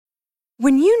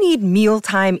When you need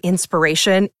mealtime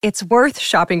inspiration, it's worth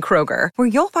shopping Kroger, where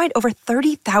you'll find over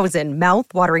 30,000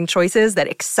 mouth-watering choices that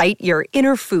excite your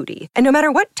inner foodie. And no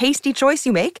matter what tasty choice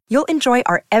you make, you'll enjoy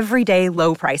our everyday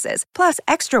low prices, plus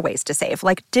extra ways to save,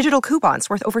 like digital coupons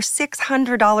worth over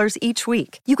 $600 each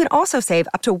week. You can also save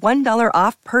up to $1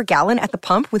 off per gallon at the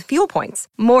pump with fuel points.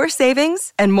 More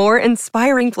savings and more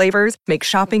inspiring flavors make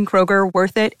shopping Kroger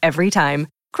worth it every time.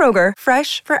 Kroger,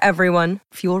 fresh for everyone.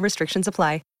 Fuel restrictions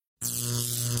apply.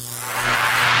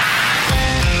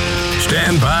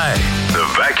 Stand by. The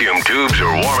vacuum tubes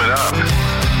are warming up.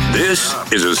 This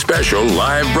is a special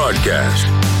live broadcast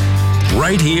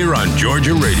right here on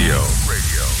Georgia Radio.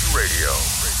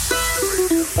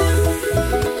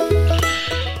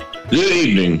 Good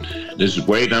evening. This is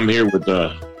Wade. I'm here with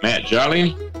Matt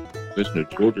Jolly, listening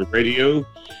to Georgia Radio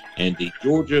and the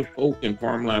Georgia Folk and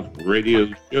Farm Life Radio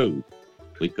Show.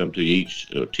 We come to you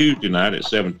each Tuesday night at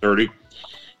 7:30.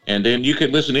 And then you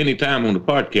can listen anytime on the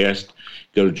podcast.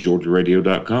 Go to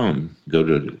georgiaradio.com.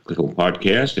 Click on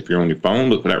podcast. If you're on your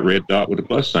phone, look for that red dot with a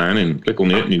plus sign and click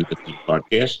on it and you can listen to the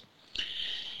podcast.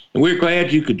 And we're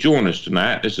glad you could join us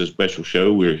tonight. This is a special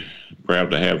show. We're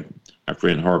proud to have our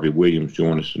friend Harvey Williams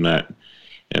join us tonight.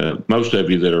 Most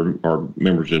of you that are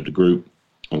members of the group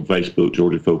on Facebook,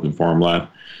 Georgia Folk and Farm Life,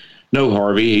 know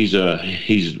Harvey. He's a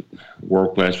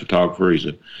world-class photographer. He's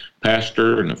a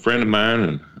pastor and a friend of mine,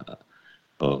 and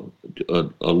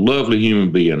a lovely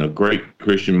human being, a great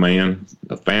Christian man,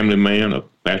 a family man, a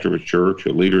pastor of a church,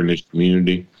 a leader in this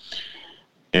community,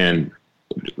 and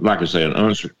like I say, an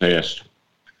unsurpassed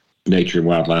nature and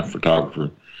wildlife photographer,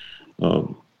 a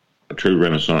true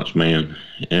Renaissance man.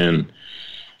 And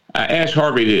I asked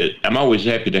Harvey I'm always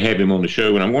happy to have him on the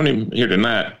show, and I want him here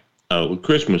tonight with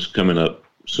Christmas coming up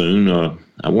soon.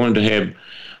 I wanted to have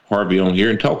Harvey on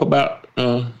here and talk about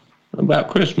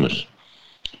Christmas.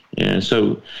 And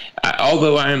so,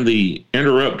 although I am the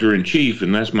interrupter in chief,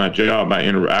 and that's my job,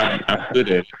 I'm good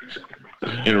at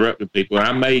interrupting people.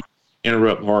 I may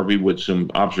interrupt Harvey with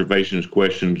some observations,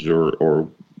 questions, or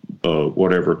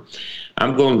whatever.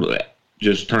 I'm going to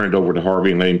just turn it over to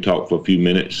Harvey and let him talk for a few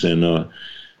minutes and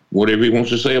whatever he wants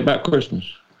to say about Christmas.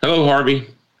 Hello, Harvey.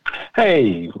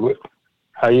 Hey,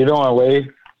 how you doing, Wade?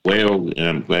 Well,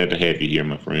 I'm glad to have you here,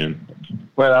 my friend.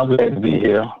 Well, I'm glad to be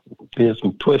here. Did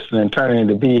some twisting and turning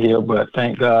to be here, but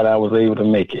thank God I was able to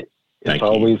make it. It's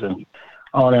always an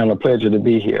honor and a pleasure to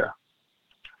be here.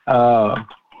 When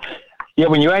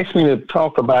you asked me to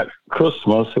talk about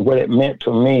Christmas and what it meant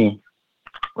to me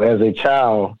as a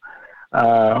child,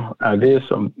 I did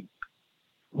some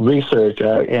research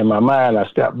in my mind. I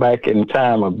stepped back in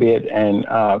time a bit, and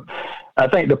I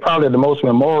think probably the most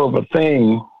memorable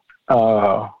thing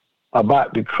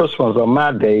about the Christmas of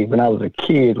my day when I was a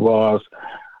kid was,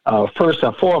 first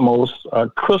and foremost,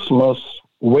 Christmas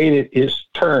waited its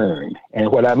turn.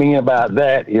 And what I mean about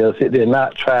that is it did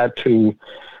not try to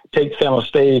take center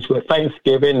stage with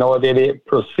Thanksgiving, nor did it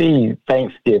precede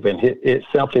Thanksgiving. It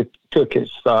simply took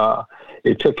its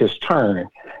turn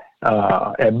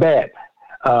at bat,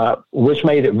 which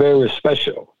made it very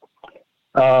special.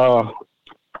 The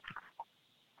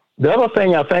other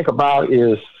thing I think about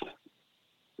is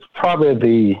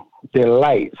probably the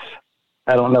lights.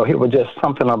 I don't know. It was just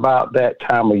something about that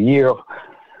time of year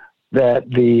that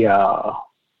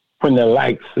when the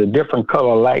lights, the different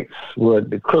color lights were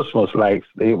the Christmas lights.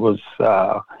 It was,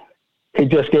 it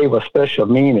just gave a special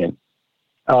meaning.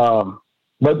 But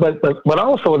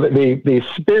also the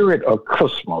spirit of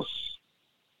Christmas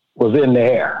was in the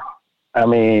air. I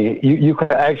mean, you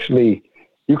could actually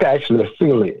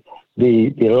feel it.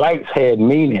 The lights had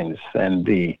meanings, and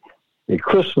the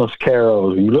Christmas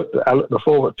carols. I looked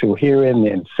forward to hearing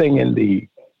and singing the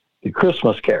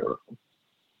Christmas carol,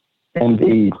 and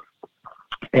the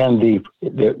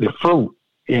fruit,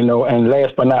 and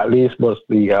last but not least was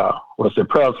the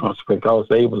presents, because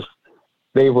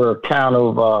they were kind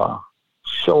of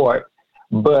short,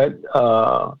 but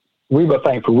we were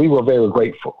thankful. We were very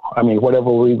grateful. I mean,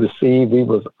 whatever we received, we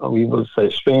was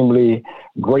extremely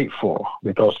grateful,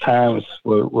 because times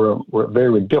were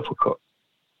very difficult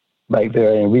back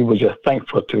there, and we were just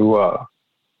thankful to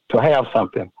have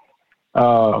something.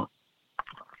 But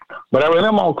I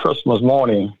remember on Christmas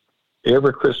morning,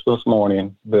 every Christmas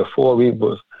morning, before we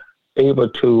was able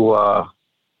to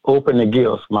open the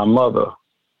gifts, my mother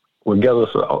would gather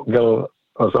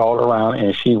us all around,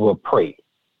 and she would pray.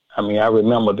 I mean, I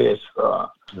remember this.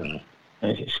 And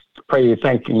she prayed,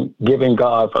 giving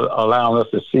God for allowing us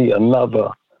to see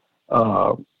another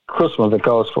Christmas,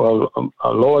 because for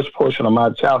a large portion of my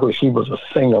childhood, she was a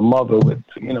single mother with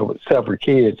several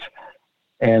kids,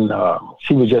 and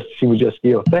she would just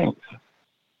give thanks.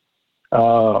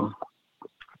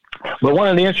 But one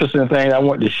of the interesting things I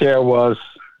wanted to share was,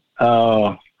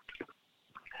 of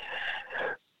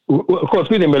course,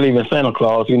 we didn't believe in Santa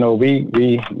Claus. You know,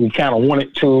 we kind of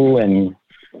wanted to and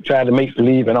tried to make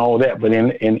believe and all that, but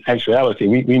in actuality,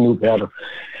 we knew better.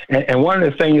 And one of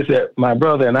the things that my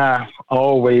brother and I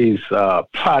always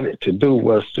plotted to do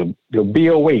was to be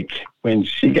awake when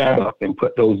she got up and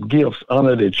put those gifts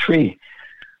under the tree.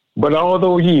 But all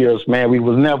those years, man, we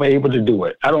was never able to do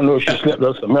it. I don't know if she slipped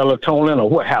us some melatonin or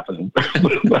what happened.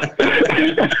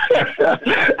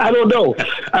 I don't know.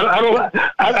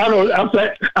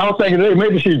 I'm thinking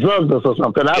maybe she drugged us or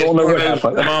something. I don't know what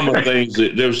happened. Mama things,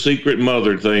 those secret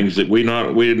mother things that we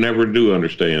never do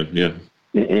understand. Yeah.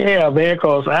 Yeah, man,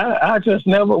 because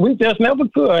we just never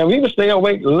could. And we would stay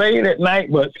awake late at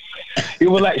night, but it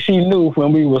was like she knew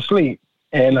when we were asleep.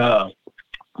 And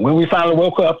when we finally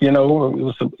woke up, you know,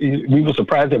 we were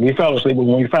surprised that we fell asleep. But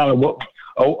when we finally woke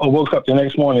up the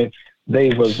next morning, the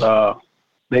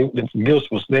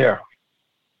gifts was there.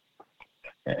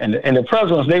 And the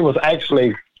presents, they was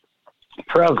actually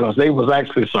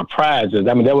surprises.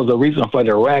 I mean, there was a reason for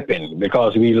the wrapping,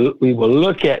 because we would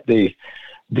look at the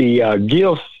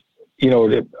gifts, you know,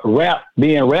 the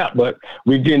being wrapped, but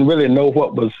we didn't really know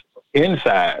what was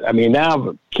inside. I mean, now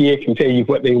a kid can tell you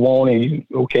what they want, and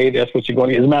okay, that's what you're going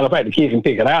to get. As a matter of fact, the kid can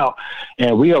pick it out,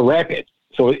 and we'll wrap it.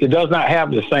 So it does not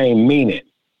have the same meaning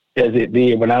as it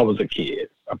did when I was a kid.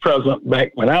 A present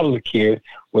back when I was a kid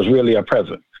was really a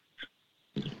present.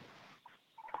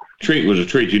 Treat was a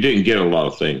treat. You didn't get a lot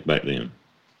of things back then.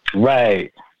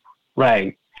 Right.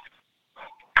 But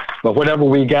whatever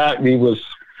we got, we were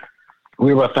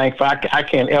thankful. I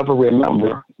can't ever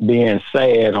remember being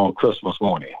sad on Christmas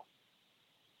morning.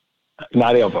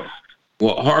 Not ever.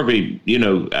 Well, Harvey, you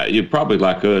know, you're probably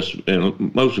like us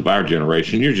and most of our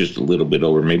generation. You're just a little bit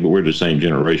older than me, but we're the same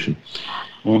generation.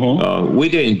 Mm-hmm. We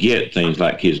didn't get things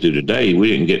like kids do today. We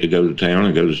didn't get to go to town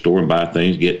and go to the store and buy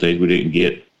things, get things. We didn't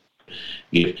get.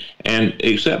 And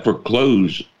except for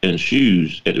clothes and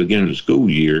shoes at the beginning of the school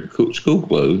year, school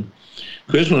clothes,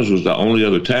 Christmas was the only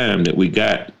other time that we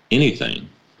got anything.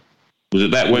 Was it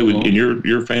that way in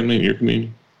your family, in your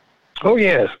community? Oh,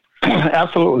 yes,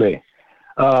 absolutely.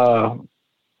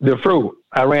 The fruit,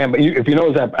 if you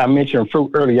notice, I mentioned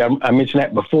fruit earlier. I mentioned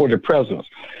that before the presents.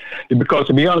 Because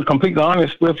to be completely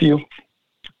honest with you,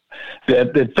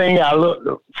 the thing I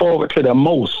look forward to the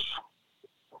most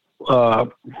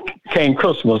came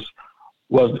Christmas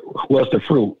was the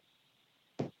fruit.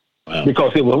 Wow.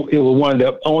 Because it was one of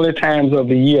the only times of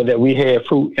the year that we had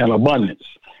fruit in abundance.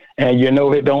 And, you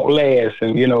know, it don't last,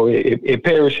 and, you know, it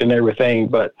perishes and everything.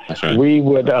 But right. We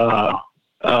would, I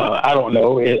don't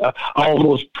know,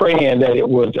 almost praying that it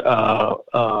would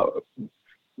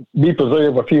be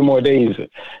preserved a few more days,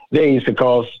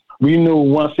 because we knew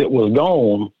once it was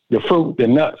gone, the fruit, the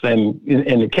nuts, and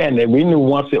the candy, we knew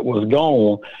once it was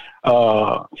gone,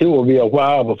 it would be a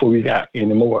while before we got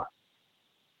any more.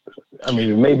 I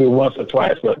mean, maybe once or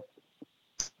twice, but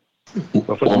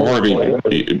Harvey,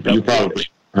 you probably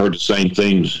heard the same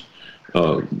things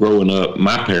growing up.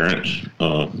 My parents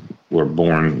were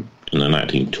born in the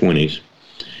 1920s,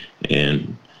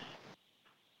 and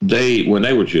when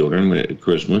they were children at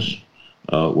Christmas,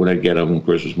 when they get up on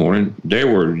Christmas morning, there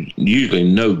were usually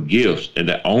no gifts, and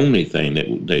the only thing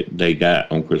that they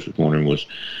got on Christmas morning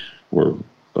were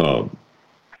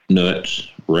nuts,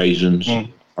 raisins,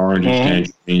 oranges,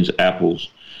 tangerines, apples,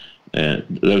 and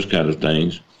those kind of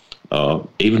things.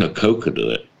 Even a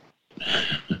coconut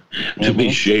to be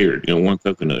shared. You know, one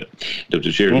coconut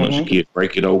to share amongst the kids,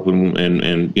 break it open,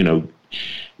 and you know,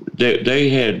 they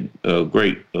had a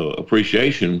great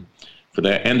appreciation for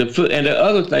that. And the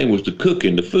other thing was the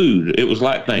cooking, the food. It was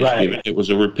like Thanksgiving. Right. It was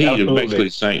a repeat of basically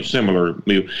similar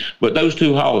meal. But those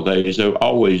two holidays,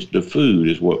 always the food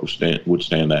is what would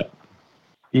stand out.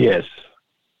 Yes,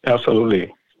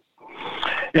 absolutely.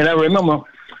 And I remember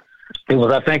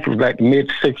I think it was like the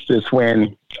mid-'60s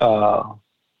when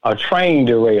a train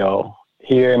derailed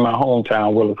here in my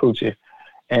hometown, Willacoochee,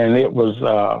 and it was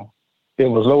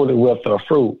loaded with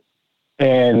fruit.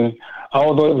 And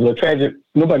although it was a tragic,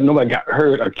 nobody got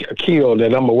hurt or killed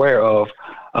that I'm aware of.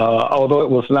 Although it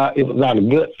was not a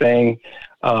good thing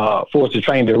for the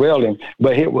train derailing,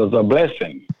 but it was a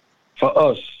blessing for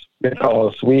us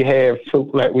because we had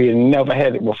fruit like we had never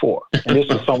had it before. And this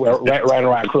was somewhere right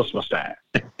around Christmas time.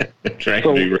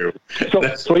 So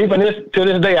even to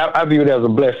this day, I view it as a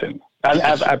blessing.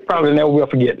 I probably never will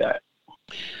forget that.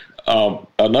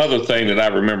 Another thing that I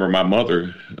remember my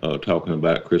mother talking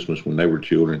about Christmas when they were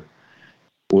children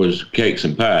was cakes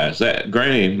and pies. That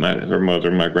Granny, my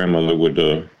grandmother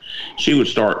would, she would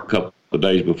start a couple of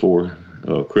days before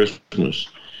Christmas,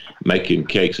 making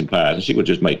cakes and pies, and she would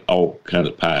just make all kinds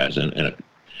of pies and a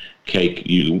cake,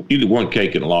 either one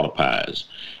cake and a lot of pies,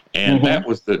 and that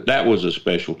was a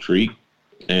special treat,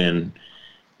 and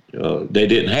they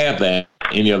didn't have that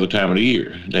any other time of the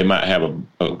year. They might have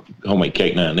a homemade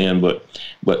cake now and then, but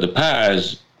the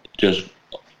pies just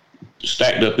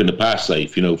stacked up in the pie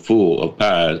safe, full of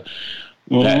pies.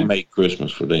 That made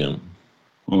Christmas for them.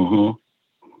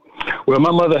 Well,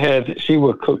 my mother she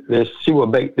would cook this, she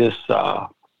would bake this, I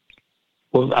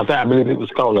believe it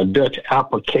was called a Dutch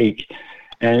apple cake,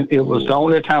 and it was the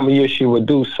only time of year she would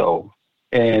do so.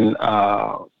 And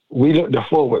we looked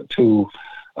forward to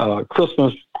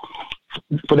Christmas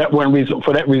for that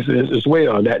reason as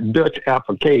well, that Dutch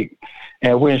apple cake.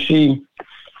 And when she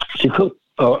cooked,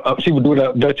 she would do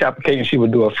the Dutch apple cake, and she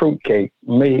would do a fruit cake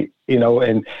made,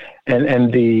 and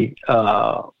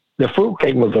the fruit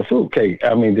cake was a fruit cake.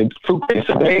 I mean, the fruit cake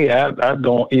today I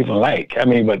don't even like. I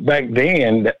mean, but back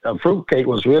then, the fruit cake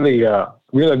was really good.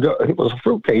 It was a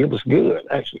fruit cake. It was good,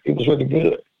 actually. It was really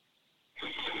good.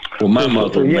 Well, my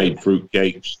mother made fruit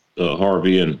cakes,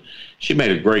 Harvey, and she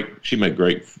made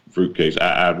great fruit cakes.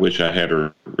 I wish I had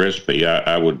her recipe.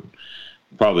 I would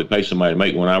probably pay somebody to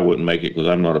make one. I wouldn't make it because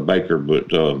I'm not a baker,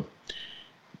 but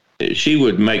she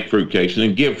would make fruitcakes and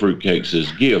then give fruitcakes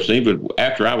as gifts. And even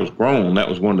after I was grown, that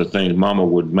was one of the things Mama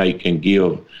would make and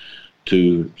give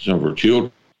to some of her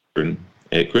children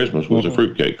at Christmas was a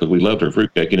fruitcake, because we loved her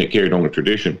fruitcake, and it carried on the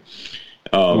tradition.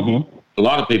 A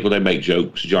lot of people, they make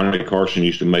jokes. Johnny Carson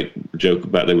used to make a joke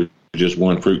about there was just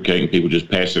one fruitcake and people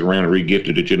just pass it around and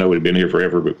re-gifted it. It had been here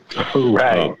forever. But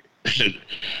right.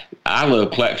 I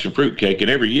love Claxton fruitcake, and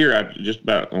every year I just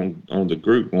about on the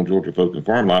group on Georgia Folk and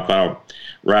Farm Life, I'll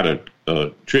write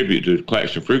a tribute to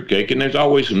Claxton fruitcake, and there's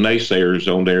always some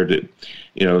naysayers on there that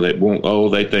that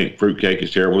won't. They think fruitcake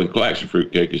is terrible and Claxton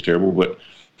fruitcake is terrible, but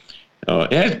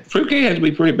fruitcake has to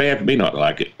be pretty bad for me not to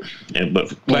like it.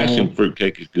 But Claxton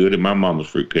fruitcake is good, and my mama's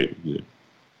fruitcake is good.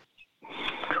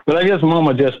 Well, I guess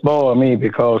Mama just spoiled me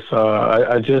because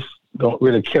I just don't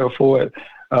really care for it.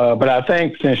 But I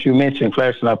think since you mentioned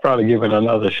Claxton, I'll probably give it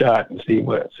another shot and see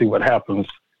what happens.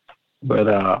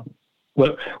 But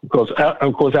because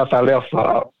of course after I left,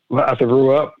 after I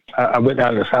grew up, I went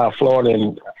down to South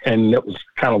Florida, and it was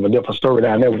kind of a different story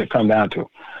down there when it come down to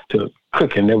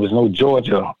cooking. There was no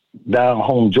down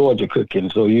home Georgia cooking.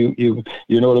 So you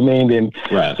know what I mean? Then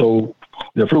right. So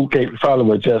the fruitcake probably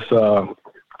was just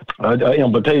an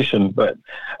invitation. But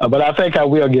I think I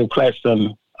will give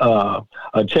Claxton a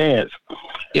chance.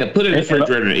 Yeah, put it in the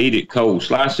refrigerator and eat it cold.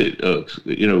 Slice it, cold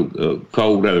out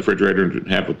of the refrigerator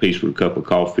and have a piece with a cup of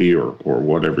coffee or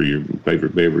whatever your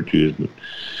favorite beverage is. But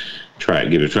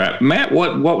give it a try. Matt,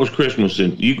 what was Christmas?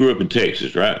 You grew up in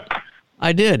Texas, right?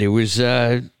 I did. It was, we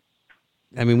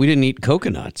didn't eat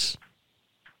coconuts.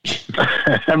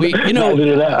 We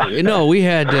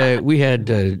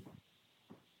had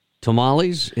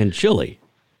tamales and chili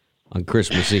on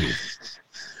Christmas Eve.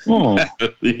 That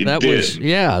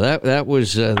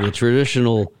was the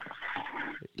traditional.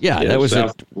 Yeah, that was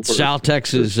a South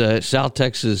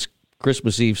Texas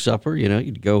Christmas Eve supper.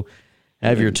 You'd go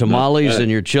have your tamales and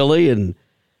your chili and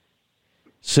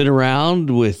sit around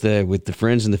with the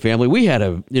friends and the family. We had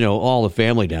all the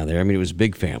family down there. I mean, it was a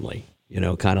big family.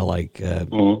 Kind of like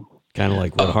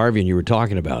what Harvey and you were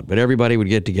talking about. But everybody would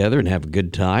get together and have a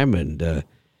good time. And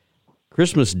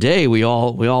Christmas Day, we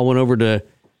all went over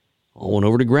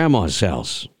to Grandma's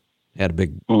house. Had a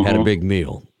big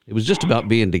meal. It was just about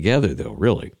being together, though.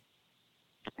 Really.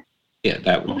 Yeah,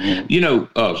 that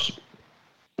was.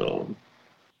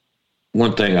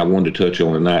 One thing I wanted to touch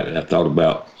on tonight that I thought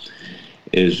about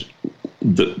is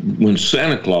when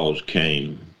Santa Claus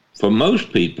came. For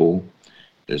most people,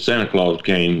 Santa Claus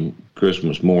came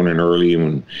Christmas morning early,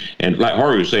 and like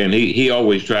Harvey was saying, he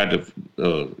always tried to.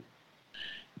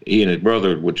 He and his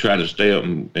brother would try to stay up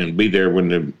and be there when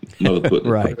the mother put the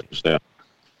presents out.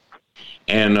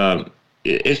 And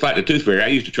it's like the Tooth Fairy. I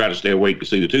used to try to stay awake to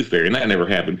see the Tooth Fairy, and that never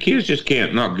happened. Kids just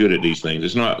not good at these things.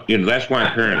 It's not, that's why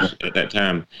parents at that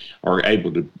time are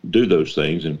able to do those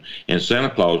things, and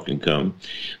Santa Claus can come.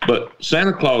 But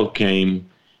Santa Claus came,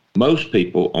 most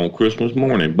people, on Christmas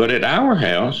morning. But at our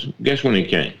house, guess when he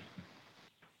came?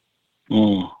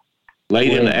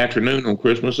 Late in the afternoon on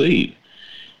Christmas Eve.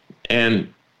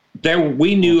 And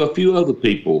we knew a few other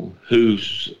people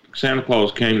whose Santa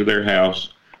Claus came to their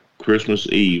house Christmas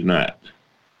Eve night.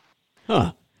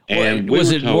 Huh. And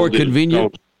was it more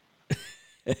convenient?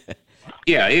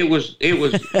 Yeah, it was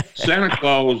Santa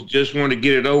Claus just wanted to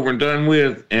get it over and done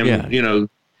with, and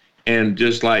and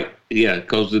just like Yeah,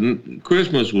 because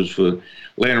Christmas was for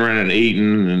laying around and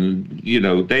eating, and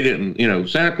they didn't.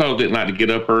 Santa Claus didn't like to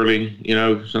get up early.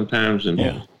 Sometimes,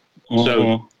 and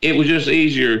so it was just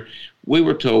easier. We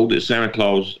were told that Santa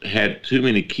Claus had too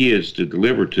many kids to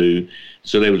deliver to,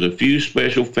 so there was a few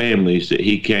special families that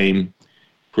he came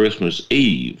Christmas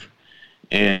Eve,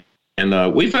 and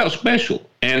we felt special.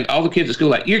 And all the kids at school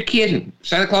like, "You're kidding!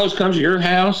 Santa Claus comes to your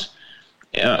house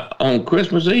on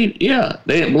Christmas Eve?" Yeah,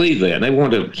 they didn't believe that.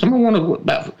 Someone wanted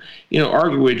to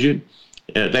argue with you.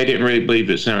 They didn't really believe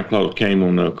that Santa Claus came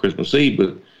on Christmas Eve,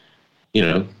 but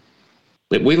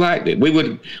that we liked it. We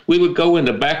would go in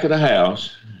the back of the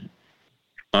house.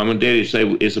 Mom and Daddy say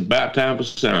it's about time for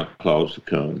Santa Claus to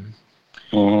come,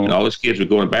 and all his kids would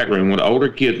go in the back room. When the older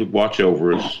kids would watch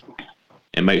over us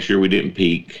and make sure we didn't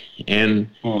peek. And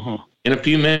in a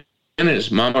few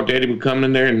minutes, Mom or Daddy would come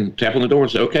in there and tap on the door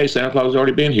and say, "Okay, Santa Claus has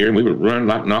already been here," and we would run,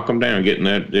 knock them down, getting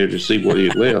there to see what he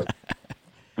had left.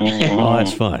 Oh,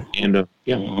 that's fun. And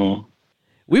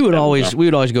we would always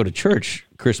go to church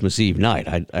Christmas Eve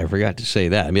night. I forgot to say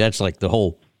that. I mean, that's like the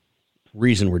whole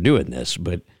reason we're doing this.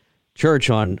 But church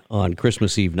on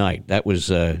Christmas Eve night, that was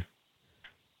a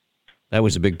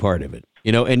big part of it.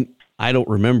 And I don't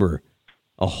remember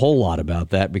a whole lot about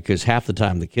that because half the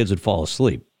time the kids would fall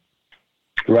asleep.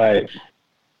 Right.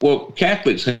 Well,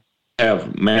 Catholics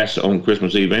have Mass on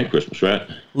Christmas Eve and Christmas, right?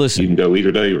 Listen, you can go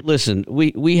either day. Listen,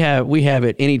 we have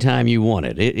it anytime you want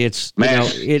it. It's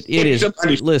Mass. It is.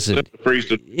 Listen,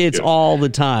 it's all the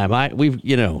time.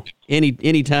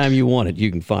 Anytime you want it,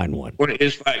 you can find one.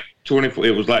 It's like 24.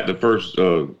 It was like the first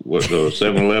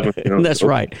 7-Eleven. That's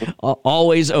right.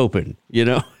 Always open.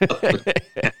 A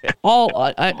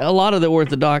lot of the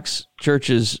Orthodox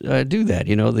churches do that.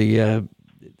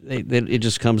 It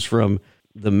just comes from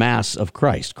the Mass of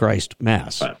Christ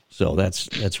Mass. Right. So that's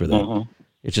for them.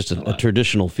 It's just a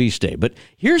traditional feast day. But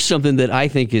here's something that I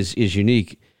think is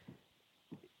unique.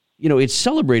 It's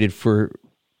celebrated from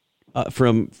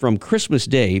Christmas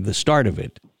Day, the start of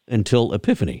it, until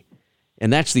Epiphany.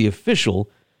 And that's the official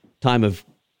time of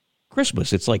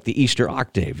Christmas. It's like the Easter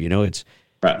octave, it's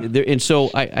right. And so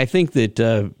I think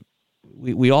that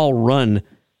we all run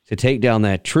to take down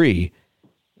that tree.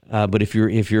 But if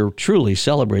you're truly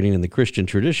celebrating in the Christian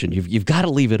tradition, you've got to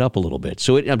leave it up a little bit.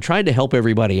 So I'm trying to help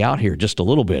everybody out here just a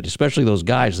little bit, especially those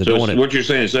guys that don't want to. What you're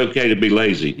saying, it's okay to be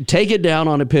lazy. Take it down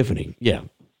on Epiphany. Yeah,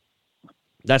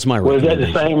 that's my recommendation.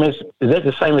 Is that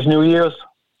the same as New Year's?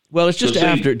 Well, it's just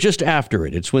after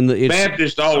it. It's when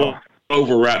Baptists all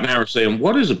over right now are saying,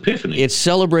 "What is Epiphany?" It's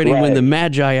celebrating when the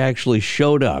Magi actually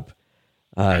showed up.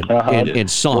 And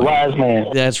saw the wise man.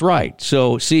 That's right.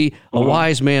 So see, a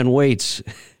wise man waits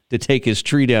to take his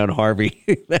tree down, Harvey.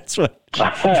 That's what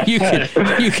you can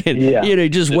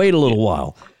just wait a little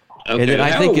while. Okay. And then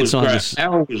I think it's on this.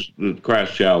 How was the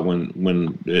Christ child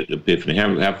when Epiphany?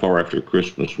 How far after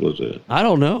Christmas was it? I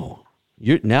don't know.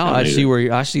 I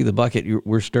see the bucket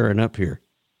we're stirring up here.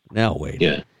 Now wait.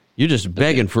 Yeah. You're just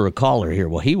begging for a caller here.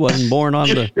 Well, he wasn't born on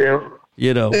the.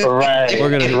 Right. We're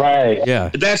gonna. Right. Yeah.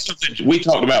 That's something we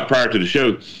talked about prior to the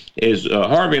show. Is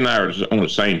Harvey and I are on the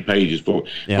same page as for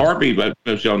Harvey,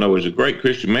 as y'all know, is a great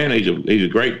Christian man. He's a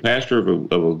great pastor of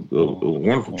a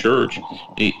wonderful church,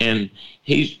 and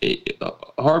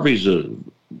Harvey's one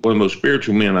of the most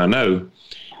spiritual men I know.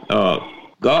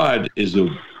 God is the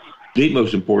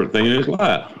most important thing in his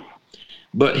life,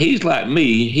 but he's like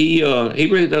me. He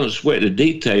really doesn't sweat the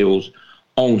details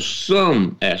on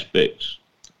some aspects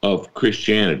of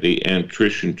Christianity and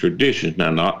Christian traditions.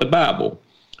 Now, not the Bible,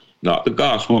 not the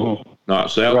gospel, not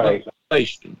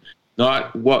salvation,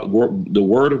 not the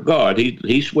Word of God.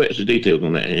 He sweats the details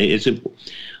on that. It's important.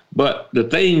 But the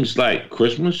things like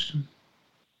Christmas,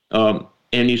 and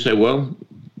you say, well,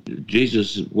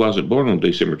 Jesus wasn't born on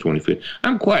December 25th.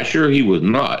 I'm quite sure he was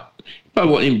not. He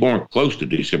probably wasn't even born close to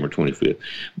December 25th.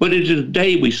 But it's a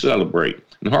day we celebrate.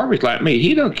 And Harvey's like me.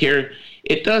 He don't care.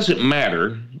 It doesn't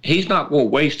matter. He's not going to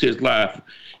waste his life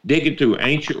digging through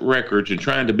ancient records and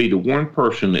trying to be the one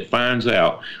person that finds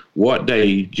out what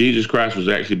day Jesus Christ was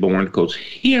actually born, because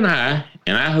he and I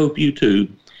hope you too,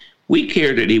 we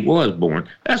care that he was born.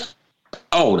 That's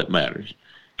all that matters.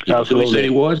 So he said he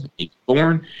was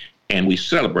born, and we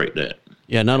celebrate that.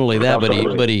 Yeah, not only that,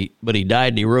 but he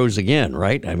died and he rose again,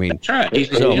 right? I mean, that's right.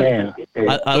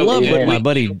 I love what my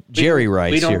buddy Jerry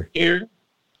writes here. We don't care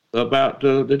about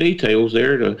the details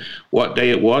there, what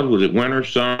day it was. Was it winter,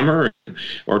 summer,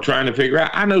 or trying to figure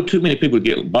out? I know too many people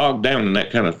get bogged down in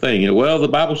that kind of thing. Well, the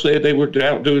Bible said they were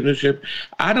out doing this shit.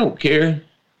 I don't care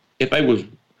if they was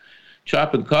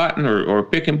chopping cotton or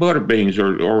picking butter beans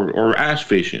or ice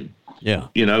fishing. Yeah.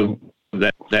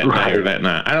 That day or that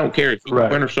night. I don't care if it's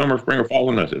winter, summer, spring, or fall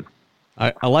or nothing.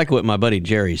 I like what my buddy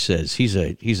Jerry says. He's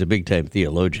a big time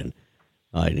theologian,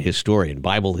 and historian,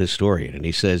 Bible historian, and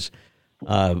he says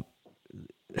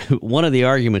one of the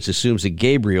arguments assumes that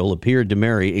Gabriel appeared to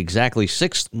Mary exactly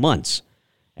 6 months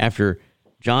after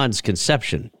John's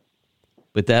conception,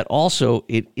 but that also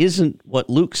it isn't what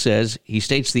Luke says. He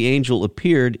states the angel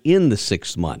appeared in the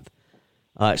 6th month.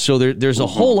 So there's a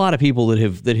whole lot of people that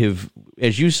have,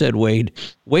 as you said, Wade,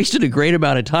 wasted a great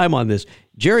amount of time on this.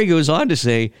 Jerry goes on to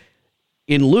say,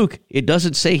 in Luke, it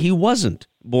doesn't say he wasn't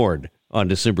born on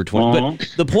December 20th.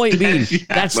 But the point being,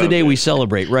 that's the day we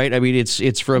celebrate, right? I mean,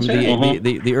 it's from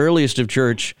the earliest of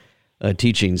church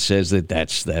teachings says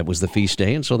that was the feast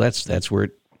day, and so that's where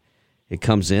it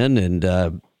comes in.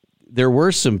 And there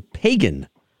were some pagan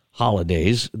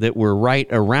holidays that were right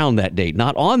around that date,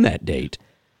 not on that date,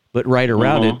 but right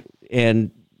around it.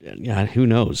 And who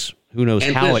knows? Who knows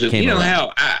how it came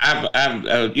around?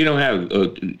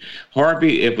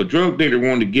 Harvey, if a drug dealer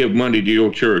wanted to give money to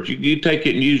your church, you take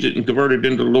it and use it and convert it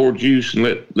into the Lord's use and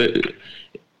let.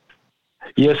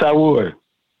 Yes, I would.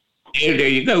 Yeah, there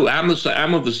you go. I'm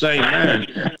of the same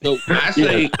mind. So I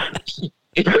say,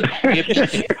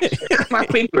 if my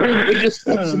people,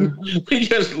 we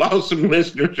just lost some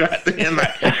listeners right there.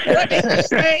 Like, what did you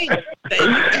say?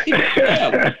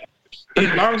 As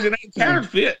long as it ain't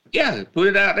counterfeit, put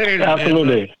it out there.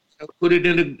 Absolutely. And put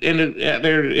it out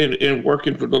there in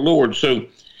working for the Lord. So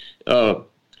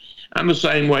I'm the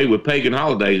same way with pagan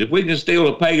holidays. If we can steal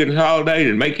a pagan holiday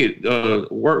and make it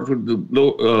work for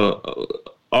the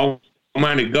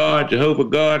Almighty God, Jehovah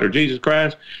God, or Jesus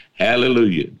Christ,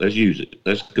 hallelujah. Let's use it.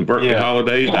 Let's convert the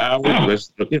holidays to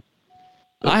ours.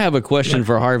 I have a question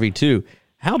for Harvey, too.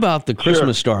 How about the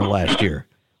Christmas star last year?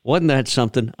 Wasn't that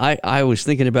something? I was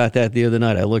thinking about that the other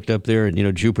night. I looked up there,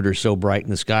 and, Jupiter's so bright in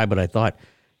the sky, but I thought,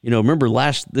 remember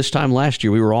this time last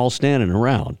year, we were all standing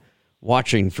around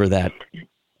watching for that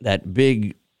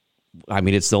big, I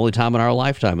mean, it's the only time in our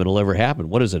lifetime it'll ever happen.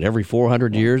 What is it, every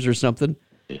 400 years or something?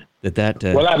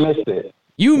 Well, I missed it.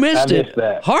 You missed it,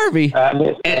 Harvey. I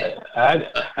missed that.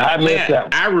 I missed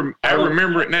that. I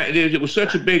remember it now. It was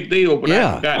such a big deal, but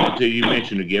I forgot until you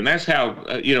mentioned it again. That's how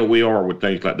we are with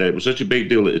things like that. It was such a big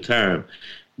deal at the time,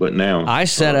 but now I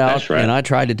set out and I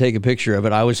tried to take a picture of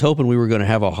it. I was hoping we were going to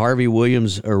have a Harvey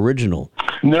Williams original.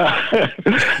 No,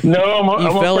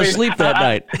 you fell asleep that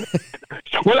night.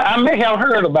 Well, I may have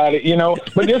heard about it,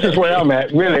 but this is where I'm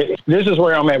at. Really, this is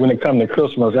where I'm at when it comes to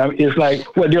Christmas. It's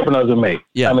like, what difference does it make?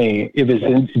 Yeah. I mean, if it's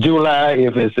in July,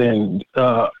 if it's in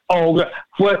August,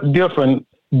 what difference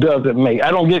does it make? I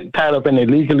don't get tied up in the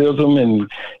legalism and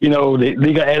the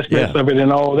legal aspects of it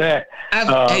and all that.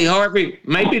 Hey, Harvey,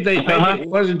 maybe it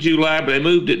wasn't July, but they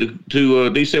moved it to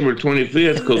December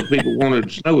 25th because people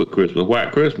wanted snow at Christmas,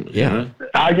 white Christmas. Yeah,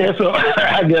 I guess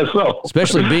so.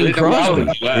 Especially Bing Crosby.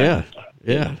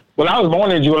 Yeah. Well, I was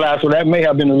born in July, so that may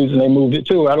have been the reason they moved it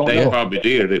too. I don't know. They probably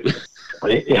did.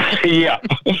 Yeah.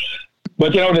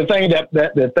 But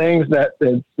the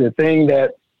thing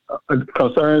that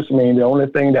concerns me, the only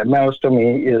thing that matters to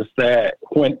me is that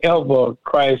whenever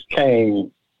Christ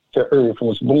came to earth,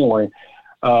 was born,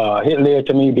 it led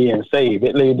to me being saved.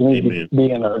 It led to me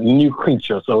being a new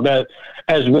creature. So that's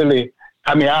really,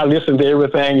 I mean, I listen to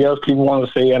everything else people want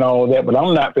to say and all that, but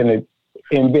I'm not going to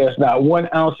invest not 1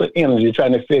 ounce of energy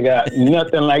trying to figure out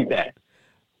nothing like that.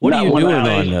 What are you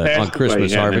doing on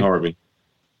Christmas, Harvey?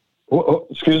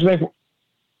 Excuse me?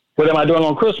 What am I doing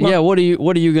on Christmas? Yeah, what are you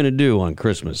going to do on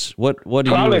Christmas? What do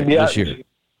you this year?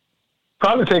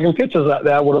 Probably taking pictures out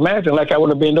there, I would imagine, like I would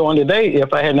have been doing today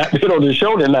if I had not been on the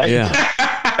show tonight. Yeah.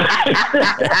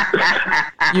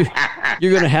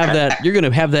 You're going to have that. You're going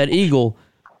to have that eagle,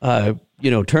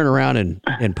 turn around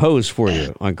and pose for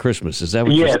you on Christmas. Is that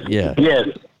what? Yes.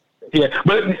 Yeah.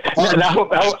 But I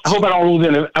hope I don't lose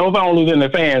any. I hope I don't lose any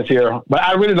fans here. But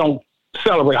I really don't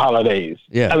celebrate holidays.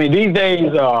 Yeah. I mean, these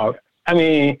days are. I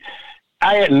mean,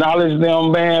 I acknowledge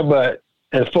them, man. But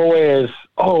as far as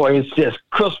it's just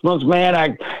Christmas, man.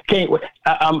 I can't.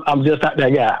 I'm just not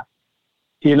that guy.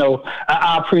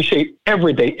 I appreciate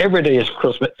every day. Every day is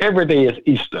Christmas. Every day is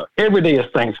Easter. Every day is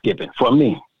Thanksgiving for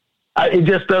me. It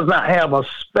just does not have a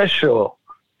special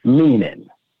meaning.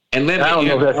 And let me,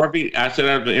 Harvey, I said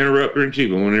I was an interrupter in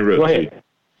chief. I want to interrupt you.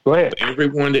 Go ahead.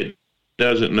 Everyone that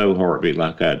doesn't know Harvey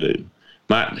like I do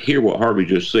might hear what Harvey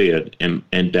just said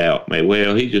and doubt me.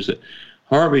 Well,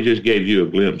 Harvey just gave you a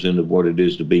glimpse into what it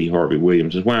is to be Harvey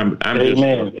Williams. That's why I'm just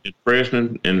impressed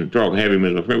and trying to have him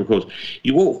as a friend, because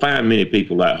you won't find many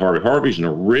people like Harvey. Harvey's an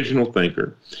original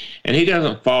thinker, and he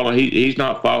doesn't follow. He's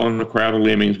not following the crowd of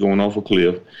lemmings going off a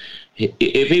cliff.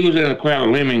 if he was in a crowd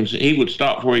of lemmings, he would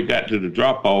stop before he got to the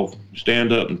drop-off,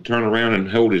 stand up and turn around and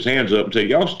hold his hands up and say,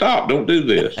 y'all stop, don't do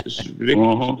this. This is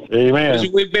ridiculous.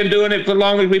 Amen. We've been doing it for as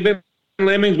long as we've been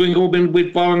lemmings.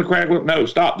 We'd fall in the crowd. No,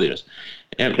 stop this.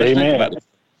 And let's think about it.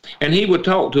 And he would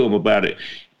talk to them about it.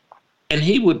 And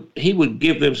he would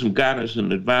give them some guidance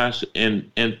and advice,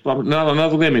 and probably not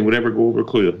another lemming would ever go over a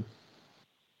cliff.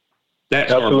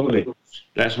 That's absolutely.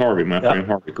 That's Harvey, my friend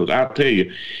Harvey, because I'll tell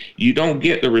you, you don't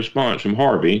get the response from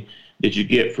Harvey that you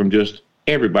get from just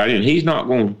everybody, and he's not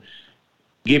going to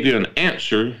give you an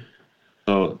answer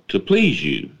to please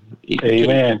you.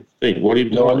 Amen. What he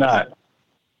no, I'm not.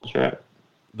 That's right.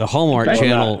 The Hallmark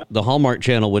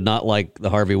Channel would not like the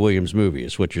Harvey Williams movie,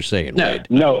 is what you're saying, right?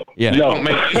 No. Yeah. No. Don't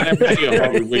make a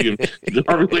Harvey Williams.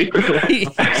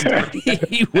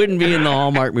 He wouldn't be in the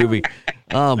Hallmark movie.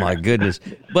 Oh my goodness!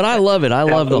 But I love it. I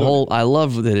love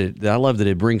that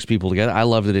it brings people together. I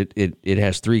love that it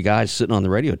has three guys sitting on the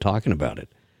radio talking about it.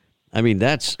 I mean,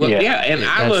 that's and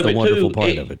I love the it wonderful too.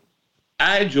 part of it.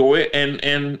 I enjoy it,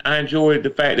 and I enjoy the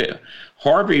fact that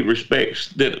Harvey respects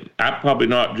that I'm probably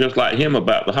not just like him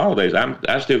about the holidays.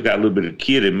 I still got a little bit of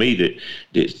kid in me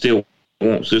that still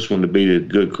wants this one to be a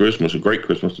good Christmas, a great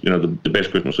Christmas, the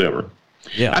best Christmas ever.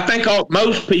 Yeah, I think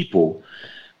most people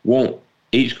want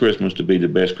each Christmas to be the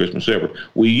best Christmas ever.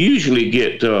 We usually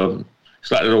get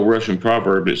it's like that old Russian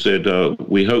proverb that said,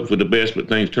 "We hope for the best, but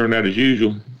things turn out as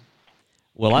usual."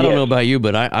 Well, I don't know about you,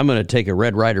 but I'm going to take a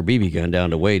Red Ryder BB gun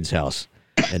down to Wade's house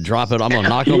and drop it. I'm going to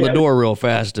knock on the door real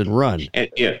fast and run. And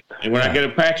when I get a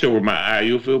patch over my eye,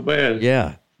 you'll feel bad.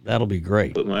 Yeah, that'll be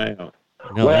great. Put my eye out.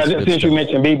 No, well, since you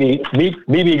mentioned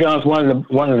BB guns,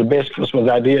 one of the best Christmas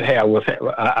I did have was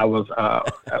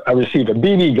I received a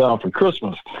BB gun for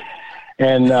Christmas,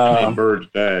 and birds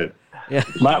died. Yeah.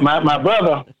 My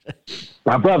brother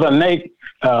Nate,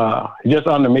 just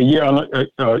under me, a year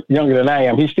younger than I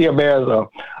am, he still bears a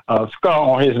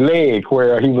scar on his leg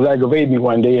where he was aggravating me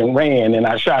one day and ran, and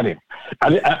I shot him.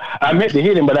 I meant to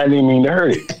hit him, but I didn't mean to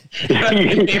hurt him.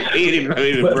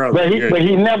 but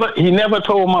he never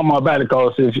told Mama about it,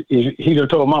 because if he'd have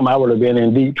told Mama, I would have been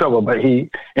in deep trouble. But it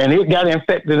got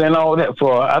infected and all that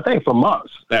for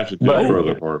months. That's a good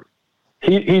brother, Harvey.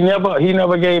 He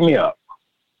never gave me up.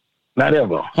 Not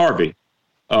ever. Harvey.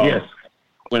 Yes.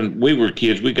 When we were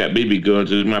kids, we got BB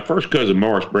guns. It was my first cousin,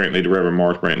 Morris Brantley, the Reverend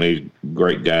Morris Brantley,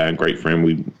 great guy and great friend.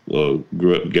 We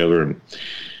grew up together, and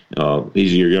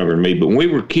he's a year younger than me. But when we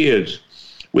were kids,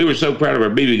 we were so proud of our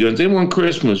BB guns. Then one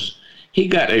Christmas, he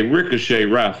got a ricochet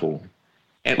rifle.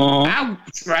 And I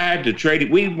tried to trade it.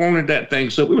 We wanted that thing,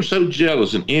 so we were so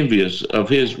jealous and envious of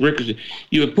his ricochet.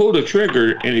 You would pull the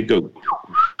trigger, and it'd go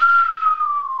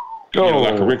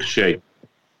like a ricochet.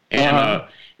 And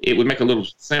it would make a little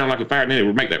sound like a fire, and then it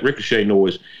would make that ricochet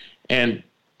noise. And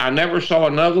I never saw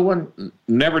another one,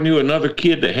 never knew another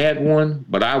kid that had one,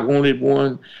 but I wanted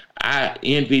one. I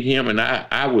envied him, and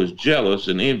I was jealous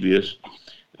and envious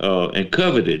and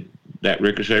coveted that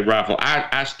ricochet rifle.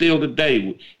 I still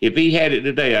today, if he had it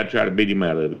today, I'd try to beat him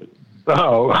out of it.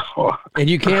 Oh. And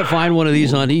you can't find one of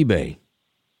these on eBay.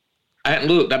 I hadn't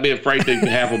looked. I'd be afraid they could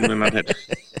have them, and then I'd have to...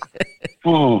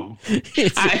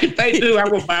 If they do, I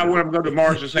will buy one. I'm going to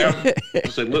Morris's house and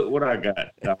say, "Look what I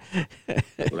got!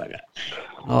 What I got!"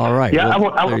 All right. Yeah,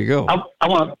 well, there you go. I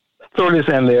want to throw this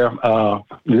in there.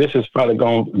 This is probably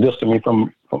going to distance me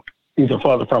from even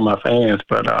further from my fans,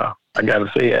 but I got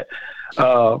to say it.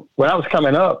 When I was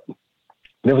coming up,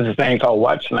 there was a thing called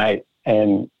Watch Night,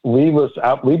 and we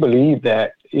believed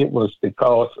that it was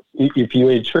because if you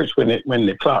were in church when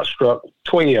the clock struck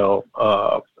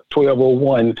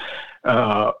 12:01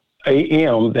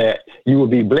 a.m., that you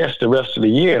would be blessed the rest of the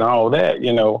year and all that,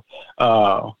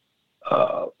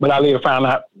 but I later found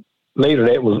out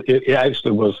that it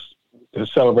actually was to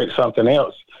celebrate something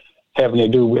else having to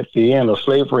do with the end of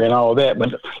slavery and all that.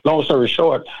 But long story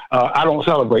short, I don't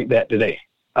celebrate that today.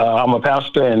 I'm a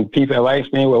pastor, and people have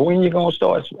asked me, well, when are you going to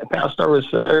start pastor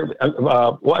service,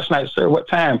 Watch Night service? What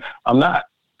time? I'm not.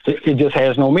 It just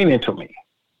has no meaning to me.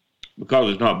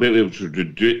 Because it's not biblical,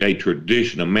 a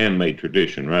tradition, a man-made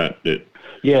tradition, right?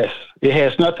 Yes, it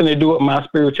has nothing to do with my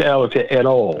spirituality at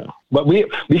all. But we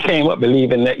came up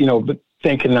believing that,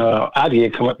 thinking I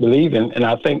did come up believing, and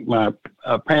I think my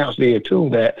parents did too,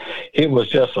 that it was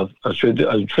just a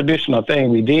traditional thing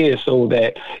we did, so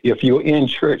that if you're in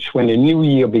church when the new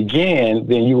year began,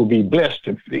 then you will be blessed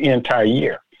the entire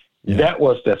year. Yeah. That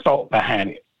was the thought behind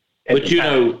it. But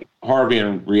Harvey,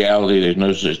 in reality, there's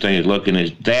no such thing as looking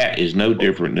as that is no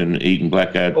different than eating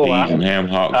black-eyed peas and ham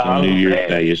hocks on New Year's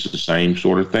Day. It's the same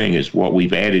sort of thing. It's what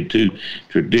we've added to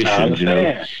traditions,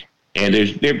 And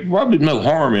there's probably no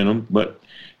harm in them, but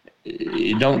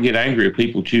don't get angry if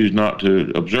people choose not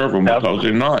to observe them because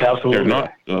they're not. Absolutely. They're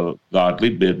not godly,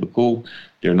 biblical.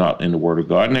 They're not in the Word of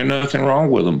God, and there's nothing wrong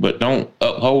with them. But don't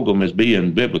uphold them as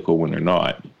being biblical when they're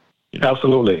not.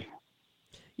 Absolutely.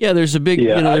 Yeah, there's a big.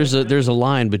 There's a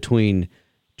line between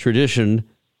tradition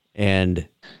and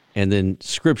then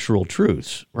scriptural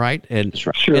truths, right? And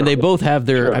sure. And they both have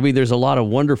their. Sure. I mean, there's a lot of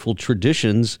wonderful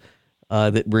traditions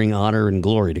that bring honor and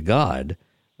glory to God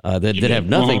that have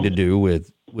nothing to do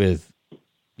with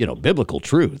biblical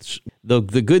truths.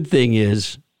 The good thing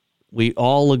is we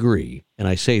all agree, and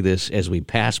I say this as we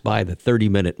pass by the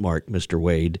 30-minute mark, Mr.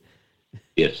 Wade.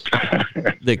 Yes.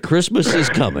 That Christmas is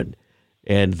coming,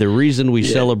 and the reason we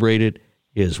celebrate it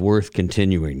is worth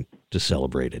continuing to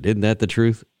celebrate it. Isn't that the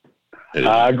truth?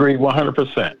 I agree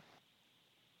 100%.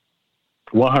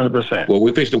 100%. Well,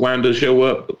 we fixed to wind the show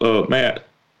up, Matt.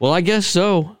 Well, I guess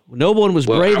so. No one was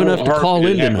brave enough to call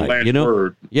in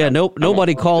tonight. Yeah,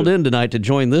 nobody called in tonight to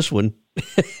join this one.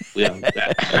 I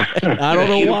don't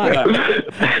know why.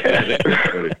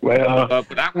 But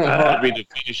I want Harvey to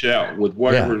finish out with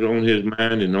whatever's on his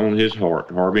mind and on his heart,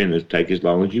 Harvey, and just take as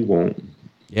long as you want.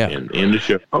 Yeah. And end the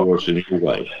show for us in your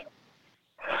way.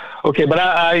 Okay, but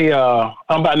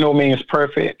I'm by no means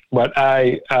perfect, but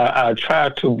I try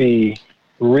to be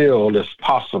real as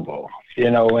possible,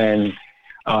 and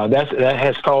that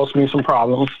has caused me some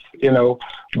problems,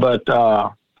 but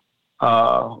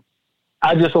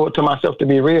I just owe it to myself to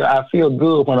be real. I feel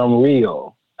good when I'm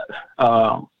real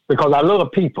because I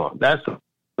love people. That's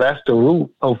the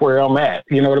root of where I'm at.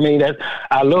 You know what I mean?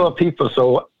 I love people,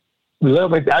 so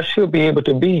I should be able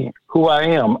to be who I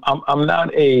am. I'm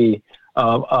not a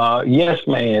yes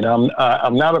man.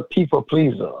 I'm not a people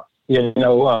pleaser.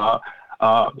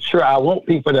 Sure, I want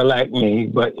people to like me,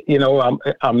 but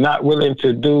I'm not willing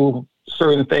to do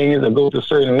certain things or go to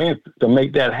certain lengths to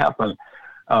make that happen.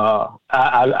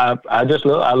 I just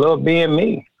love being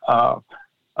me. I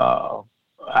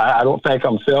don't think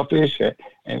I'm selfish,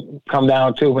 and come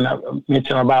down to when I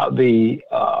mentioned about the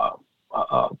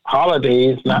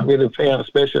holidays, not really paying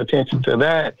special attention to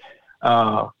that.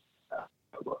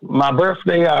 My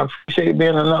birthday, I appreciate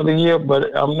being another year, but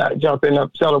I'm not jumping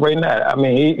up celebrating that. I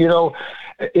mean,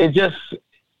 it's just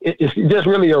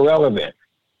really irrelevant.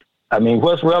 I mean,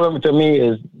 what's relevant to me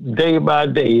is day by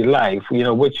day life,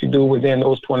 what you do within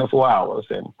those 24 hours,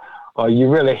 and are you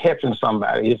really helping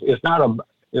somebody?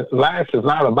 Life is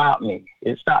not about me.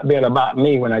 It stopped being about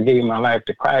me when I gave my life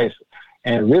to Christ,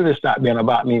 and it really stopped being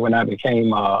about me when I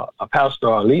became a pastor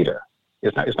or a leader.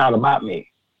 It's not about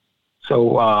me.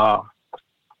 So,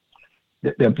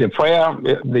 the prayer,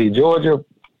 the Georgia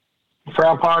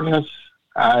prayer partners,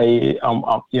 I'm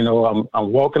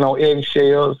walking on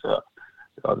eggshells.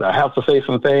 I have to say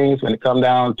some things when it comes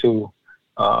down to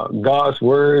God's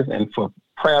word, and for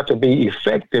prayer to be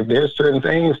effective, there's certain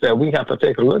things that we have to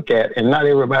take a look at, and not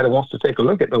everybody wants to take a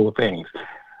look at those things.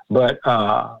 But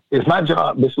it's my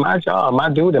job, my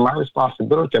duty, my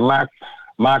responsibility,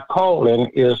 my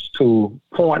calling is to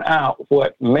point out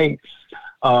what makes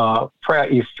prayer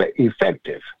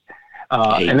effective,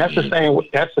 and that's the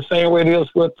same way it is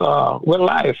with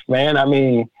life, man. I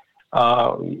mean,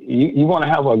 you want to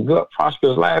have a good,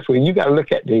 prosperous life, where you got to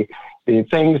look at the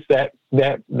things that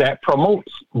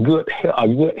promotes a good,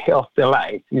 healthy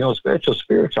life.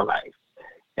 Spiritual life,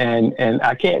 and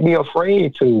I can't be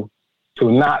afraid to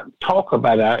not talk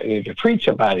about it, to preach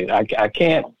about it. I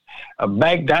can't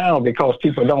back down because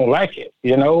people don't like it.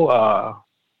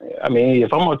 I mean,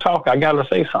 if I'm gonna talk, I gotta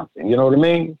say something. You know what I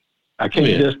mean? I can't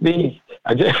just be.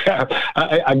 I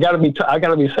gotta be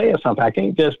saying something. I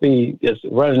can't just be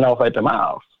running off at the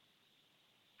mouth.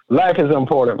 Life is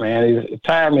important, man.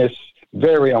 Time is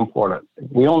very important.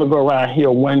 We only go around here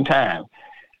one time.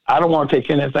 I don't want to take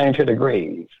anything to the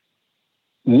grave.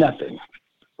 Nothing.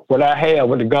 What I have,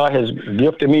 what God has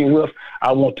gifted me with,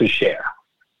 I want to share,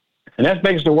 and that's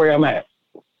basically where I'm at.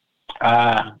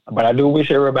 But I do wish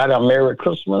everybody a Merry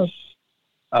Christmas.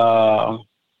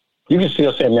 You can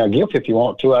still send me a gift if you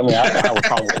want to. I mean, I have a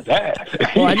problem with that.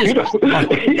 Well, I just want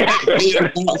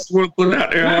to put it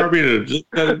out there, Harvey.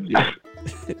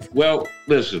 Well,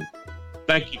 listen,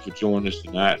 thank you for joining us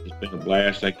tonight. It's been a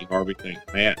blast. Thank you, Harvey. Thank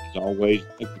you, Matt, as always.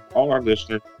 Thank you to all our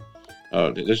listeners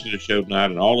that listen to the show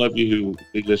tonight, and all of you who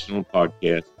be listening on the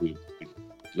podcast. We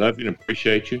love you and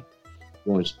appreciate you.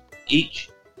 Join us each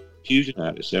Tuesday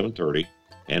night at 7:30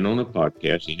 and on the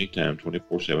podcast anytime,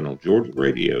 24/7 on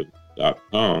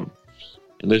GeorgiaRadio.com.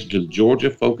 And listen to the Georgia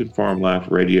Folk and Farm Life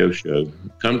radio show.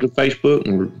 Come to Facebook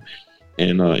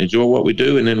and enjoy what we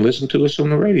do, and then listen to us on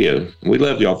the radio. We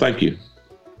love y'all. Thank you.